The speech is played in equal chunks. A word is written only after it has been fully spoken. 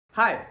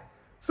Hi!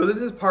 So this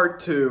is part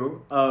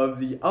 2 of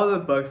the other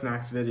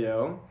Bugsnaxs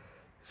video.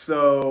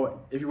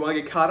 So if you want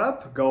to get caught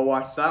up, go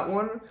watch that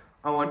one.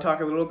 I want to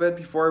talk a little bit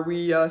before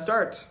we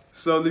start.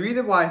 So the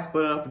reason why I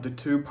split it up into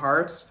 2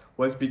 parts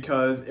was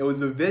because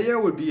the video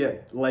would be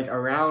at like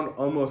around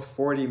almost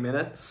 40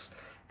 minutes.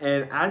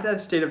 And at that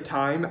state of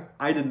time,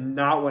 I did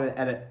not want to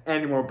edit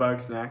any more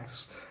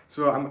Bugsnaxs.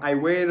 So I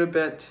waited a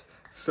bit.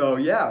 So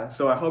yeah,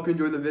 so I hope you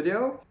enjoyed the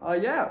video.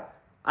 Yeah.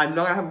 I'm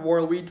not gonna have a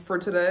royal wheat for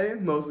today,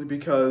 mostly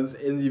because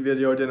in the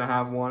video I didn't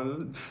have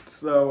one.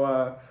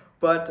 So,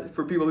 but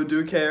for people who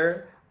do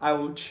care, I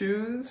will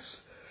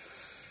choose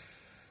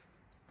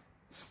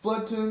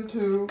Splatoon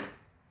 2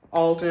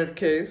 alternate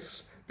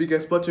case,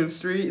 because Splatoon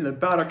 3 is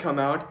about to come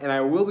out, and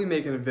I will be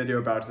making a video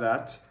about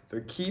that.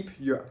 So keep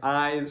your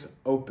eyes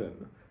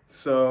open.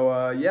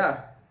 So,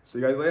 yeah, see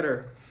you guys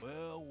later.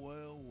 Well.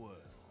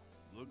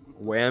 Look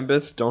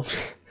Wambus,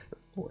 don't...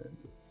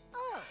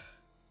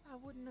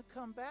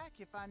 Come back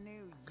if I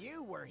knew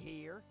you were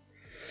here.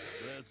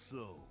 That's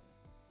so.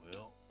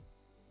 Well,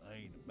 I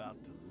ain't about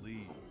to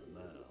leave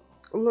now.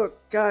 Look,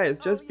 guys,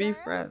 just be yeah?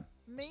 friends.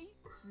 Me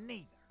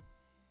neither.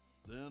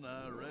 Then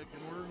I reckon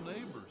we're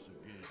neighbors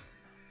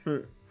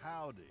again.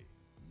 Howdy,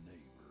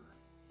 neighbor.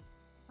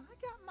 I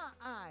got my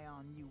eye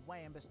on you,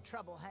 Wambus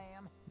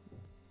Troubleham.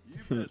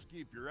 You best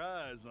keep your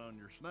eyes on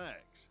your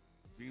snacks.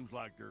 Seems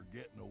like they're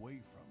getting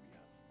away from you.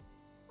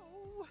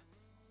 Oh,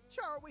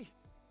 Charlie.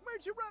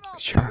 Where'd you run off?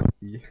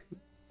 Charlie.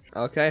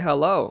 Okay,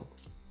 hello.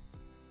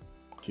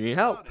 Do you need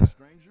help? Howdy,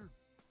 stranger.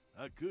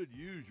 I could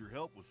use your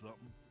help with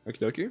something. Okie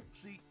dokie.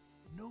 See,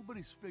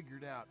 nobody's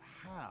figured out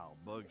how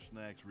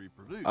Bugsnaxs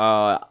reproduce.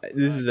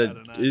 This is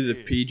a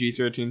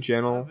PG-13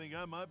 channel. I think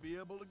I might be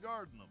able to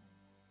garden them,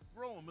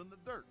 grow them in the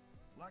dirt,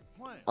 like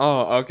plants.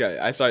 Oh, okay.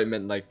 I thought it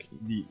meant like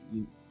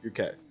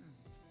okay.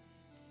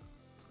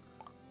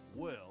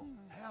 Well,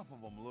 half of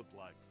them look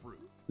like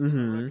fruit. Mm-hmm.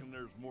 I reckon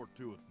there's more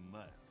to it than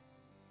that.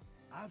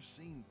 I've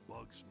seen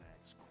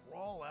Bugsnaxs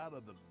crawl out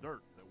of the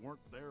dirt that weren't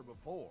there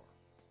before,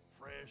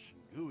 fresh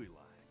and gooey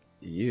like.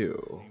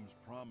 Ew. Seems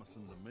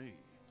promising to me.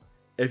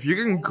 If you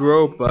can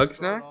grow Start off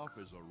Bugsnaxs,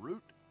 as a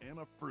root and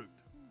a fruit.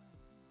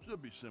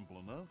 Should be simple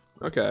enough.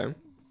 okay.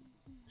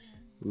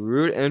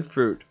 Root and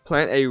fruit.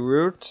 Plant a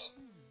root.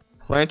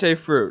 Plant a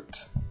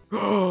fruit.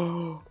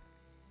 Queeb!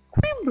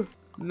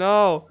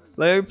 No.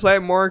 Let me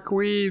plant more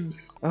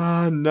queebs.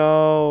 Ah,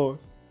 no.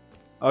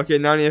 Okay,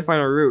 now I need to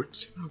find a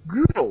root.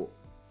 Go.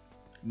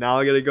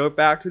 Now I gotta go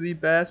back to the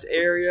best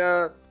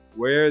area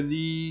where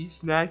the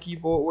snacky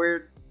boy,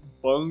 where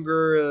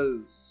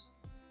Bunger is.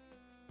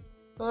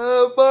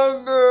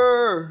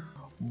 Bunger!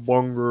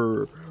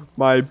 Bunger.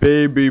 My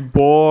baby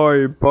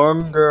boy,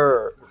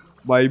 Bunger.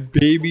 My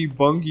baby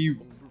bunky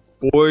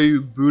boy,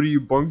 booty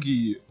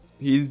bunky.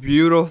 He's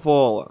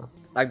beautiful.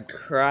 I'm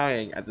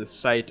crying at the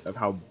sight of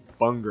how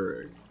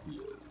Bunger he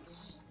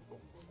is.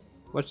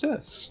 What's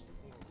this?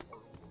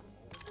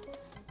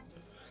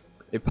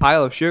 A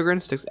pile of sugar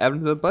and sticks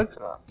added to the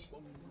Bugsnax.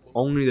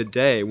 Only the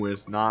day when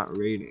it's not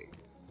raining.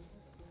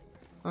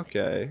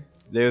 Okay.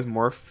 There's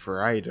more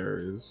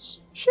fighters.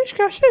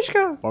 Shishka,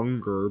 shishka!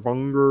 Bunger,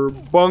 Bunger,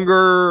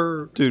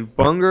 Bunger! Dude,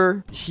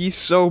 Bunger, he's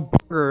so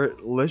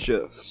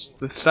Bunger-licious.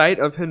 The sight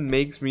of him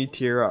makes me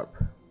tear up.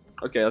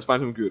 Okay, let's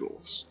find some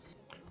Goodles.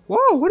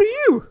 Whoa, what are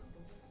you?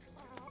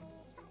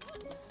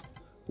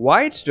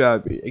 White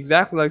strawberry.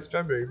 Exactly like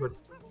strawberry, but...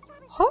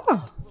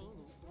 Huh.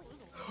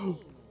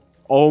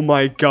 Oh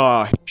my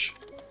gosh.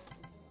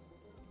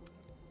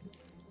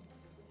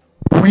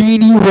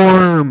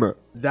 WeenyWorm!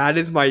 That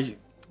is my...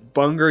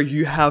 Bunger,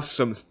 you have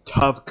some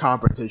tough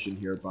competition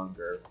here,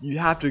 Bunger. You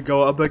have to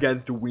go up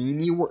against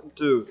WeenyWorm.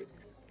 Dude,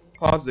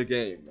 pause the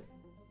game.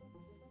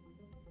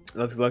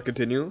 Let's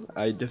continue.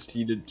 I just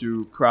needed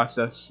to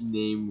process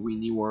name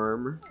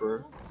WeenyWorm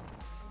for...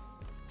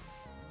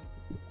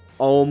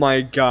 Oh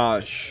my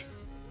gosh.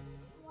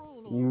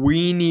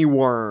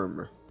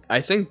 WeenyWorm.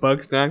 I think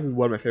Bugsnax is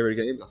one of my favorite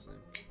games, I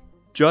think.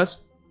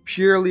 Just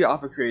purely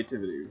off of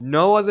creativity.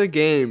 No other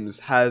games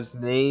has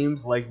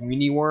names like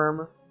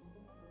WeenyWorm.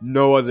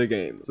 No other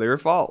game. Flavor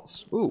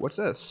Falls. Ooh, what's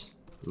this?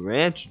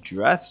 Ranch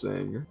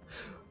dressing.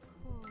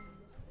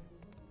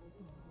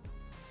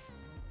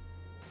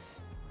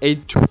 A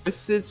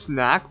twisted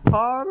snack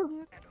pod?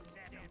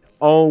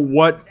 Oh,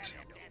 what?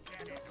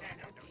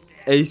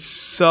 A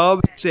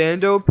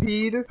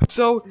sub-sandopede?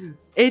 So,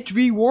 it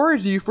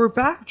rewards you for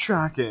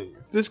backtracking.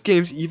 This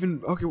game's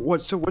even... Okay,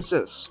 what's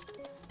this?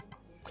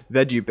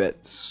 Veggie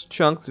bits.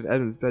 Chunks of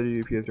Edmund's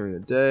veggie appears during the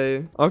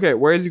day. Okay,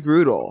 where's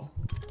Groodle?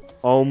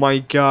 Oh my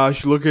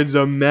gosh, look at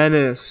the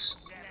menace.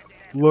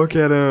 Look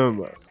at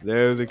him.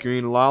 There's the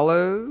green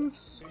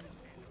lollos.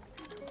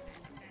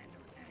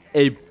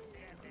 A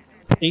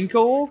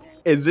pinkle?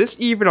 Is this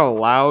even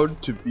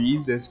allowed to be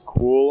this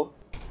cool?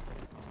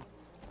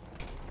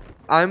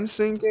 I'm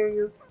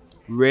thinking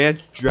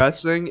ranch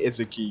dressing is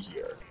the key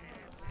here.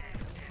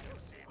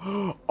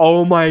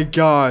 Oh my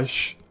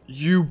gosh.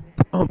 You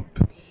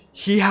bump.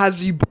 He has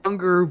the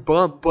Bunger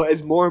bump, but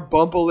it's more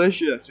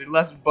bumpalicious and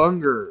less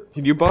Bunger.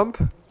 Can you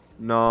bump?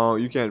 No,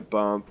 you can't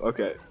bump.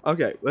 Okay.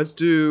 Okay, let's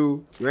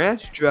do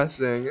ranch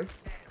dressing.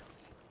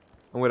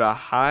 I'm gonna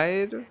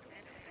hide.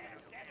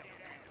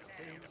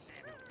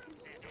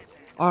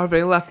 Oh,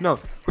 they left. No.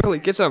 Quickly,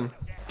 get him.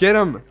 Get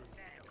him.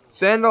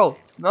 Sandal.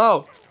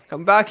 No.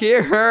 Come back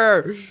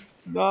here.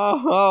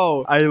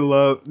 No. I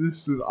love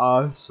this. Is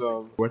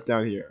awesome. What's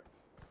down here?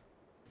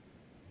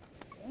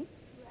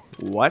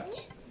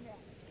 What?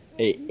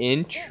 A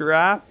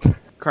entrap?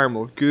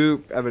 Caramel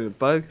goop. Having a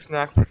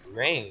Bugsnax with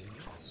reins.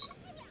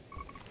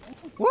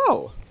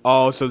 Whoa.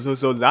 Oh, so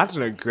that's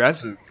an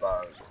aggressive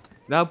bug.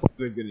 That bug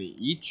is gonna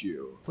eat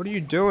you. What are you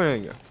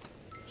doing?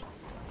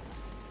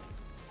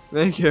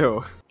 Thank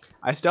you.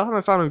 I still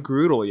haven't found a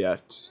Groodle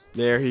yet.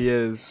 There he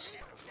is.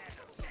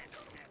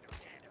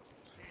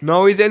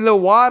 No, he's in the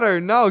water.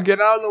 No,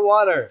 get out of the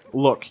water.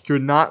 Look, you're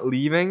not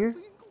leaving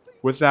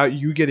without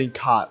you getting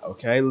caught,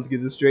 okay? Let's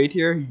get this straight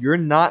here. You're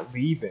not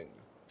leaving.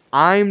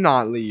 I'm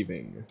not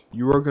leaving.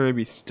 You are going to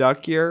be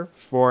stuck here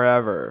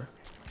forever.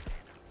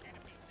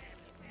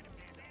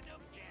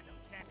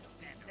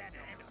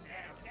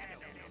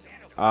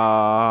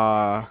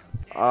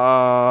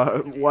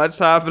 What's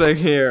happening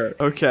here?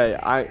 Okay,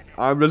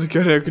 I'm just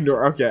gonna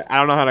ignore. Okay, I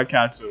don't know how to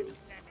catch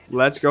those.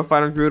 Let's go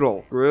find a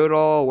Groodle.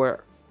 Groodle,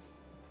 where?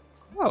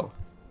 Oh.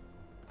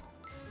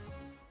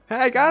 Hey,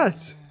 I got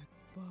it.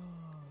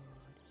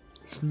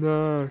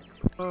 Snack.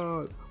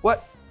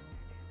 What?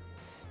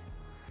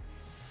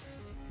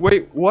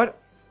 Wait, what?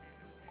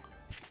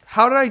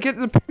 How did I get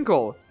the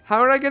Pinkle?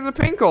 How did I get the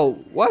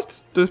Pinkle?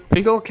 What? Does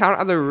Pinkle count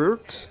as a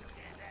root?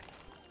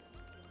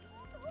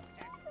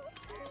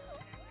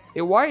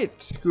 A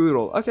white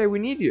Groodle. Okay, we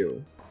need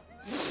you.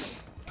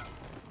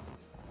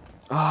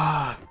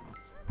 Ah.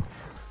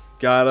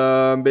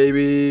 Got him,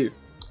 baby.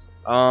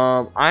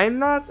 I'm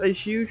not a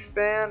huge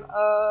fan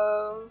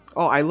of...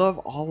 Oh, I love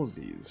all of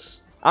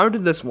these. I'm gonna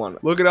do this one.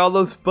 Look at all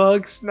those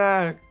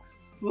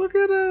Bugsnax. Look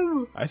at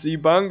him. I see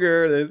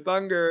Bunger. There's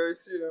Bunger. I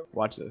see him.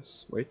 Watch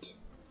this. Wait.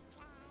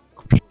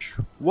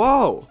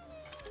 Whoa.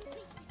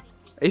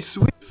 A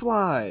sweet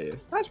fly.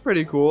 That's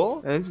pretty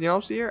cool. Anything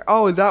else here?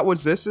 Oh, is that what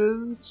this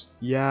is?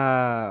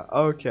 Yeah.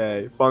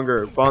 Okay.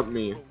 Bunger, bump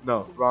me.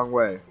 No, wrong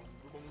way.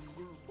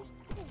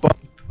 Bump.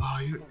 Oh,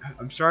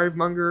 I'm sorry,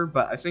 Bunger,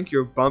 but I think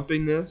your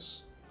bumping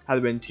this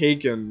has been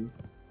taken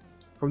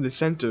from the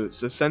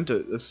sub-sentence.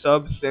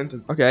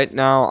 Okay,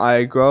 now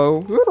I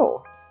grow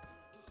Groodle.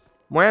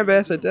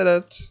 Wambus, I did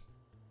it.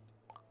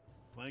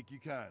 Thank you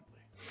kindly.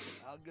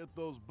 I'll get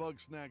those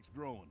Bugsnax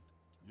growing.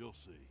 You'll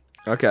see.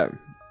 Okay.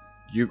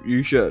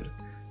 You should.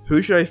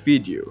 Who should I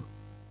feed you?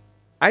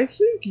 I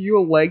think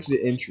you'll like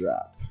the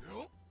entrap.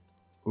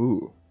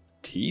 Ooh.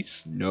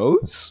 Teeth?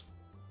 Nose?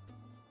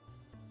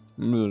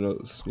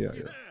 Nose. Yeah.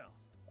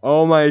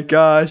 Oh my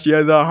gosh, he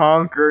has a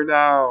honker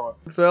now.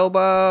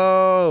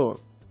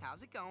 Philbo!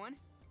 How's it going?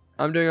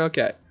 I'm doing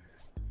okay.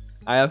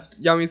 I have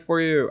yummies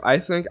for you. I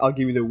think I'll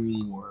give you the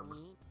WeenyWorm.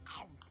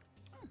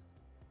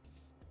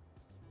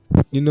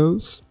 Weenie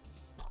nose?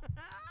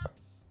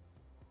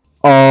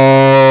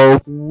 Oh,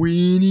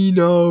 Weenie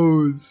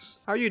nose.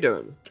 How you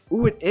doing?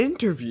 Ooh, an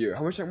interview.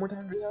 How much more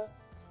time do we have?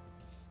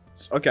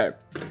 Okay,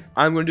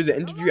 I'm gonna do the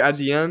interview at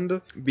the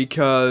end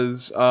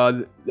because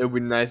it would be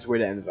a nice way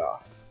to end it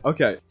off.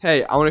 Okay,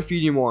 hey, I want to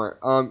feed you more.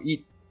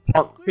 Eat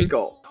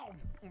Pinkle.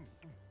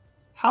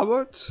 How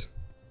about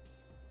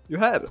your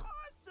head?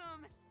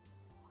 Awesome.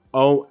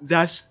 Oh,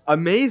 that's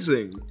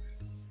amazing.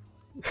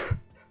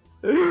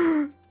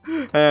 And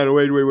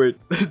wait.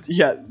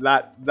 Yeah,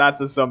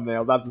 that's a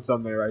thumbnail. That's a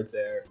thumbnail right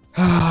there.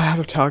 I have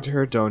to talk to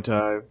her, don't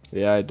I?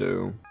 Yeah, I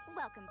do.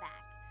 Welcome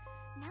back.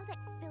 Now that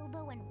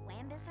Philbo and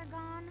Wambus are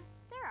gone,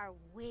 there are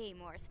way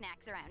more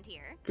snacks around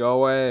here. Go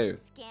away.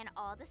 Scan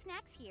all the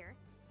snacks here,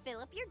 fill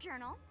up your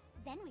journal,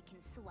 then we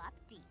can swap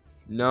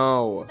deets.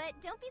 No. But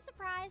don't be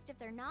surprised if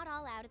they're not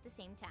all out at the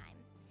same time.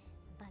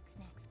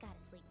 Bugsnax gotta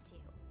sleep too.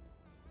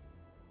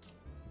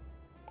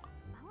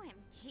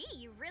 OMG,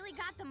 you really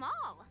got them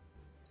all!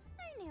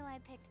 I knew I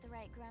picked the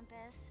right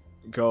Grumpus.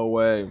 Go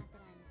away. Not that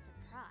I'm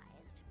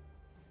surprised.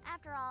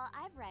 After all,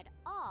 I've read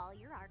all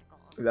your articles.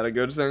 Is that a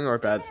good thing or a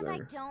bad Even if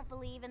thing? I don't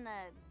believe in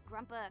the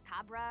Grumpa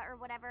Cabra or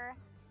whatever,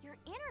 your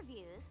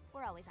interviews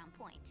were always on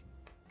point.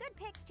 Good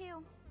picks,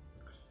 too.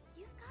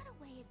 You've got a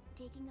way of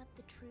digging up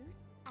the truth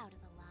out of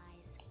the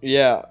lies.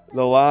 Yeah,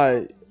 the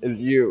lie is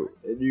you,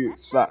 and you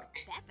That's suck.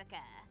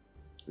 Beffica.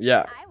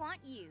 Yeah. I want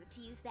you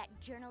to use that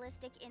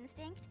journalistic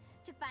instinct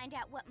to find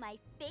out what my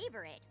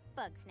favorite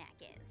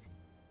Bugsnax is.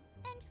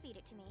 And feed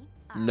it to me.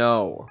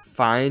 No.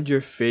 Find your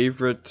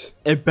favorite.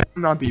 It better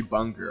not be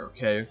Bunger,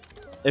 okay?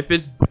 If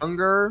it's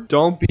Bunger,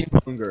 don't be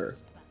Bunger.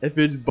 If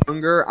it's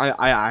Bunger,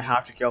 I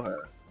have to kill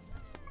her.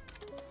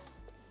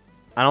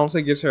 I don't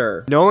think it's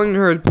her. Knowing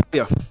her is probably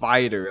a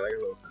fighter, like a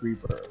little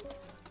creeper.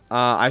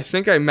 I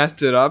think I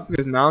messed it up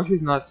because now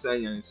she's not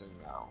saying anything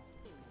now.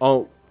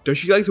 Oh, does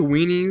she like the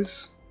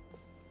weenies?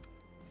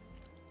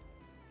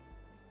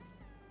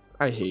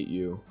 I hate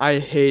you. I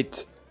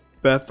hate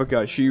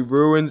Beffica. She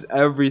ruins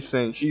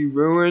everything. She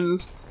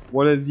ruins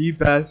one of the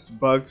best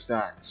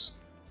Bugsnax.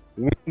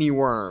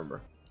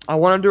 WeenyWorm. I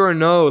want to do her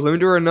nose. Let me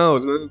do her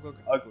nose. Let me look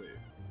ugly.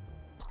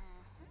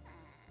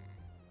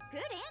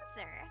 Good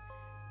answer.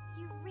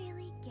 You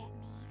really get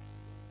me.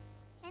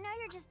 I know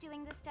you're just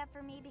doing this stuff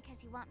for me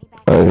because you want me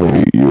back, but I don't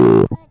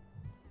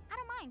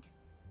mind.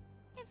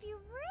 If you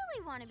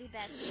really want to be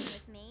besties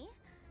with me,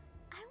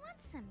 I want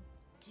some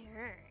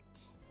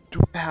dirt. Do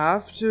I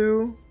have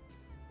to?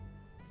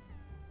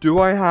 Do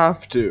I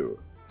have to?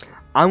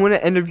 I'm gonna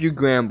interview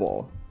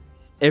Gramble.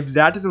 If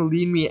that doesn't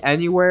lead me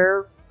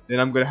anywhere, then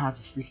I'm gonna have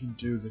to freaking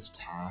do this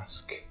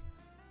task.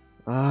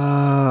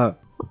 I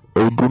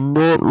do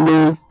not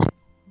like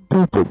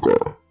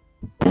difficult.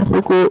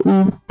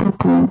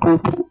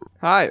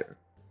 Hi.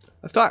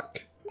 Let's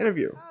talk.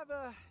 Interview.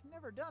 I've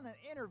never done an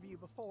interview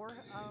before.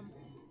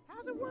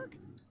 How's it work?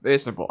 Very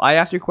simple. I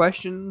ask you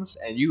questions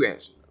and you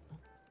answer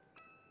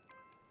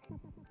them.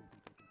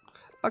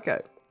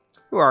 Okay.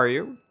 Who are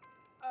you?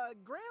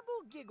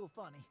 Gramble Giggle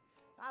Funny.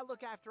 I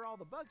look after all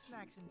the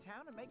Bugsnaxs in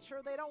town and make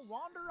sure they don't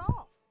wander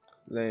off.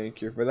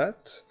 Thank you for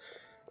that.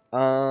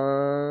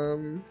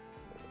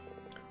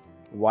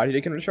 Why did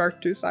you come to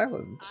Shark Tooth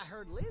Island? I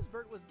heard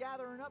Lizbert was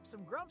gathering up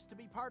some grumps to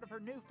be part of her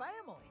new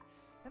family,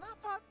 and I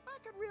thought I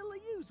could really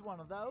use one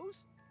of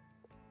those.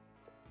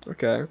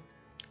 Okay.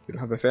 You don't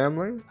have a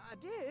family? I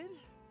did,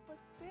 but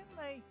then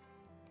they...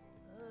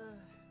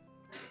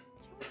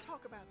 Can we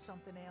talk about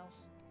something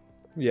else?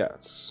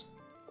 Yes.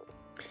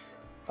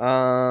 What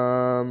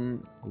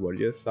are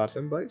your thoughts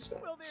on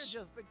Bugsnaxs? Well, they're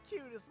just the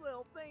cutest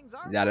little things,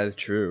 aren't That they? is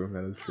true.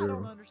 That is I don't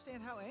true.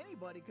 understand how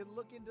anybody could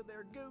look into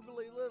their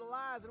googly little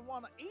eyes and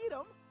want to eat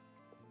them.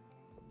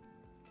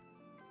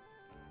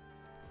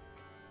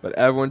 But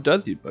everyone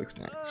does eat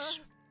Bugsnaxs.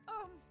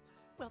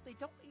 Well, they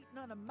don't eat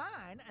none of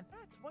mine, and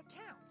that's what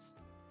counts.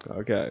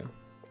 Okay.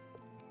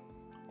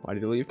 Why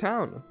did you leave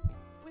town?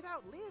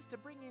 Without Liz to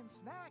bring in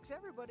snacks,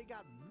 everybody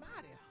got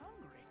mighty hungry.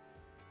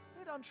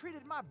 They done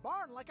treated my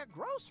barn like a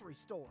grocery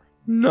store.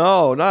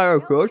 No, not a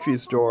Held grocery off for a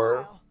store.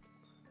 while,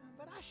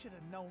 but I should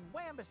have known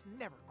Wambus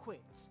never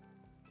quits.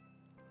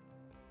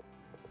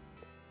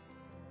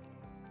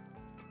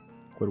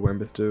 What did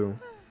Wambus do?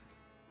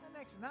 The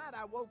next night,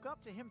 I woke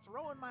up to him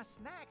throwing my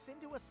snacks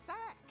into a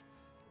sack.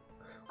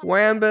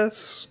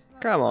 Wambus,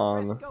 come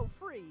Let the rest on. go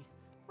free.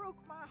 Broke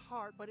my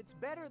heart, but it's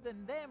better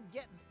than them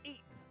getting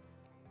eaten.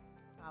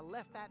 I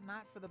left that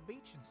night for the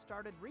beach and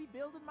started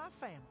rebuilding my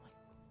family.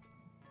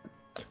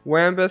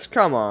 Wambus,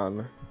 come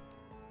on.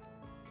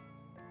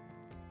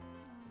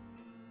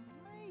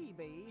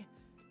 Maybe.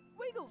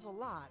 Wiggles a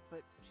lot,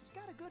 but she's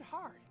got a good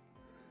heart.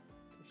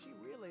 If she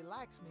really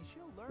likes me,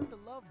 she'll learn to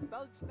love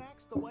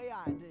Bugsnaxs the way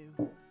I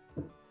do.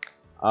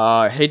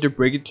 I hate to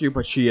break it to you,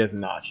 but she is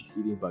not. She's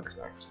eating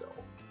Bugsnaxs still.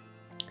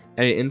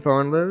 Any info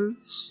on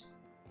Liz?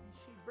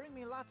 She'd bring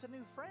me lots of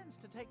new friends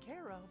to take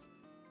care of.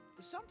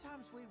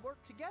 Sometimes we'd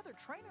work together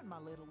training my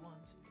little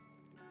ones.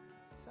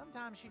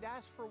 Sometimes she'd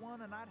ask for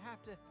one and I'd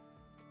have to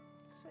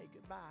say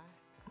goodbye.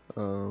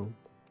 Oh.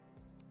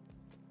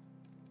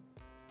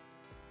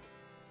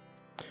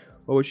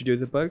 What would you do with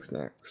the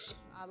Bugsnaxs?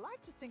 I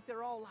like to think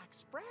they're all like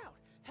Sprout,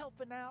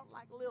 helping out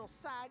like little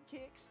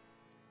sidekicks.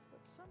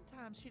 But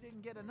sometimes she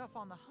didn't get enough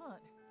on the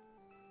hunt.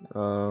 She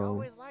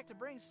always liked to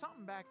bring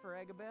something back for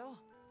Eggabell.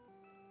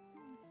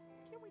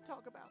 Can we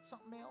talk about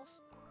something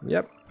else?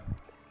 Yep.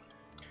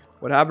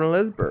 What happened to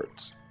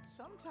Lizbert?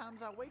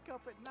 Sometimes I wake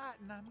up at night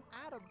and I'm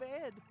out of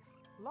bed,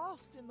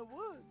 lost in the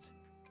woods.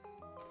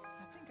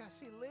 I think I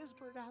see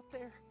Lizbert out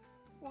there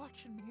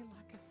watching me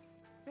like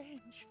a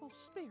vengeful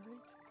spirit.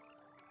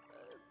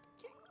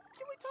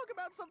 Can we talk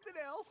about something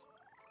else?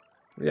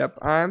 Yep,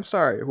 I'm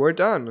sorry. We're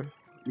done.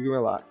 You can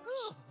relax.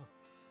 Ugh,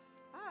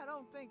 I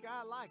don't think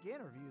I like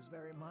interviews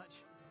very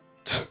much.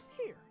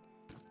 Here,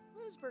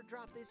 Lizbert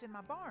dropped this in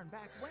my barn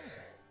back when.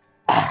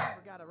 I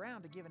never got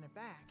around to giving it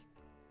back.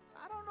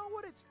 I don't know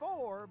what it's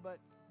for, but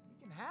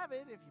you can have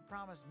it if you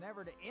promise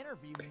never to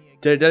interview me again.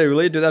 Did it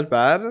really do that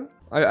bad?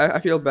 I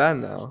feel bad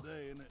now.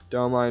 Day, isn't it?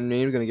 Don't mind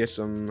me. I'm gonna get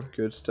some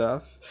good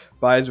stuff.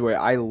 By the way,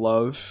 I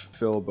love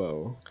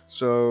Philbo.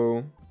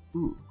 So,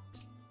 ooh,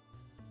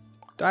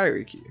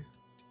 diary key.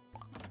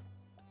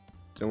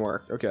 Didn't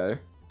work. Okay.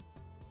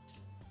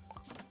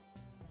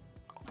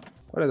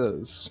 What are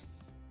those?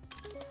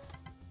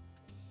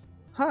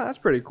 Huh, that's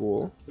pretty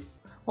cool.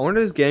 I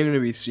wonder if this game gonna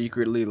be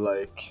secretly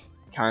like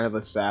kind of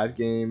a sad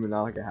game and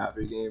not like a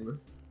happy game.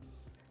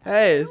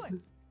 Hey,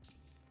 do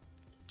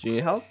you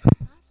need help?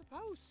 I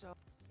suppose so.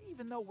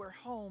 Even though we're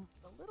home,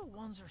 the little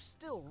ones are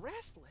still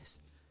restless.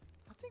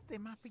 I think they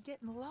might be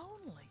getting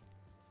lonely.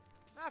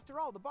 After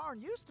all, the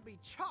barn used to be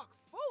chock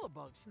full of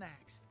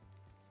Bugsnaxs.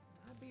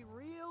 I'd be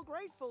real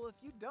grateful if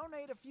you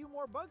donate a few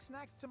more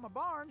Bugsnaxs to my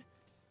barn.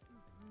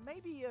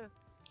 Maybe a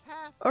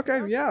half. Okay,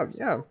 dozen yeah, or so.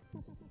 yeah.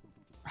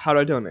 How do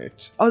I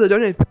donate? Oh, the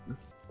donate button.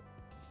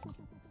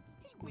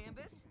 Hey,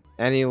 Wambus.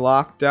 Any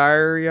locked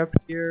diary up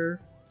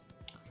here?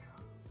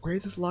 Where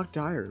is this locked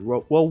diary?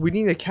 Well, we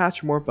need to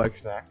catch more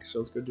Bugsnaxs, so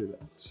let's go do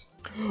that.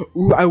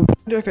 Ooh, I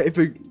wonder if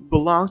it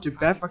belongs to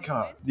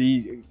Beffica.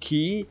 The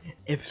key?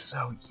 If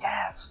so,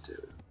 yes,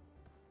 dude.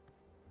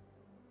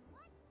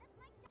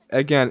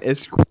 again,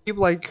 it's creep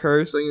like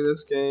cursing in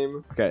this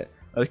game. Okay,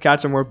 let's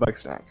catch some more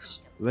Bugsnaxs.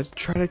 Let's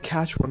try to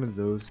catch one of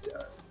those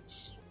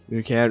guys.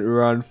 You can't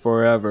run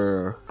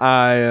forever.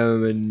 I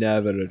am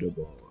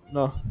inevitable.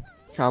 No,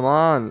 come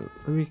on,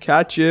 let me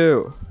catch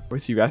you.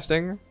 Was he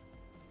resting?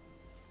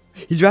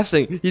 He's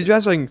resting. He's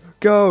resting.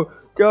 Go,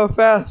 go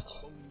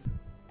fast.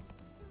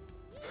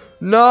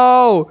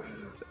 No.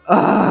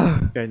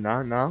 Okay,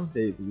 now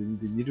they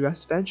need to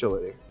rest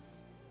eventually.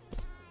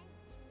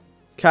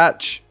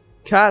 Catch.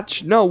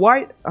 No,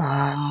 why?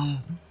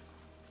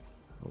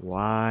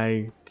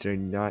 Why did I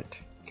not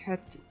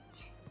catch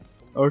it?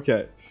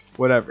 Okay,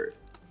 whatever.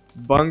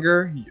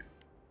 Bunger,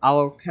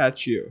 I'll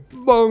catch you.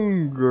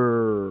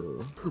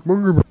 Bunger.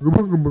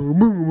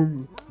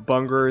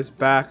 Bunger is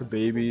back,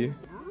 baby.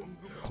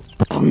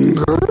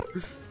 Bunger.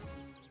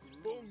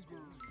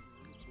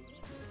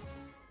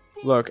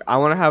 Look, I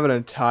want to have an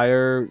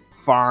entire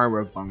farm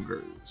of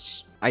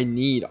bungers. I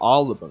need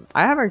all of them.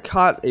 I haven't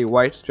caught a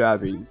white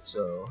strabby,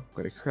 so I'm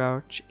gonna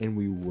crouch and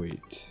we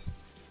wait.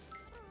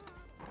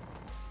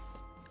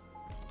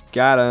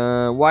 Got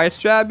a white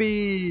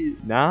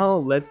strabby. Now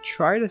let's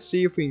try to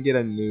see if we can get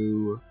a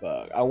new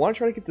bug. I want to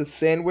try to get the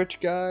sandwich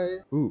guy.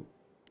 Ooh.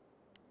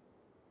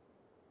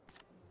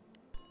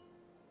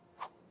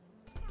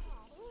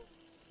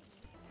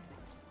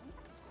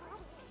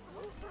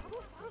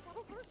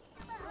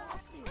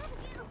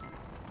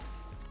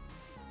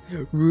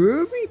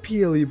 Ruby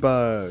Peely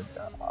bug.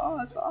 Oh,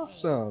 that's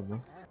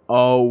awesome.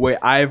 Oh wait,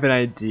 I have an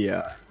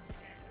idea.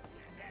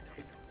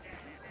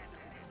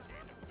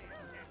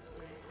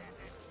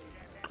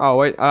 Oh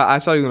wait, I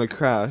thought he was gonna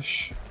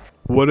crash.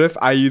 What if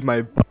I use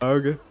my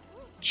bug?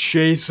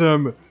 Chase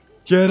him,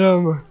 get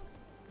him.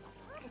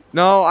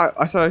 No,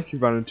 I thought I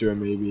could run into him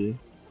maybe.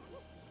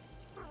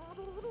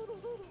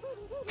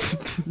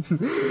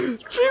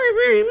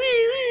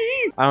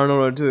 I don't know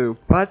what to do,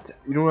 but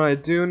you know what I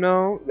do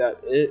know? That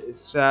it is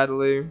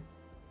sadly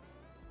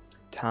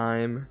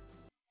time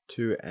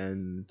to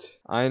end.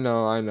 I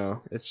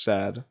know, it's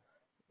sad.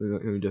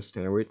 Let me just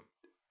wait.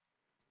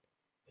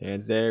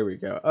 And there we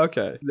go.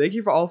 Okay, thank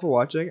you all for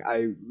watching.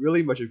 I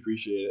really much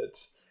appreciate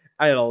it.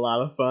 I had a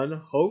lot of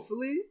fun.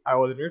 Hopefully, I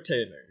was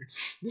entertaining.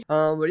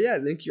 But yeah,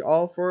 thank you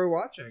all for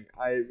watching.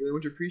 I really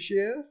much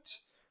appreciate it.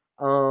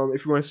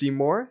 If you want to see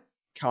more,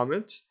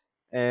 comment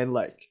and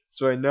like,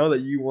 so I know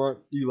that you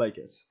like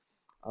it.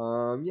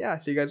 Yeah,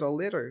 see you guys all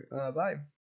later. Bye.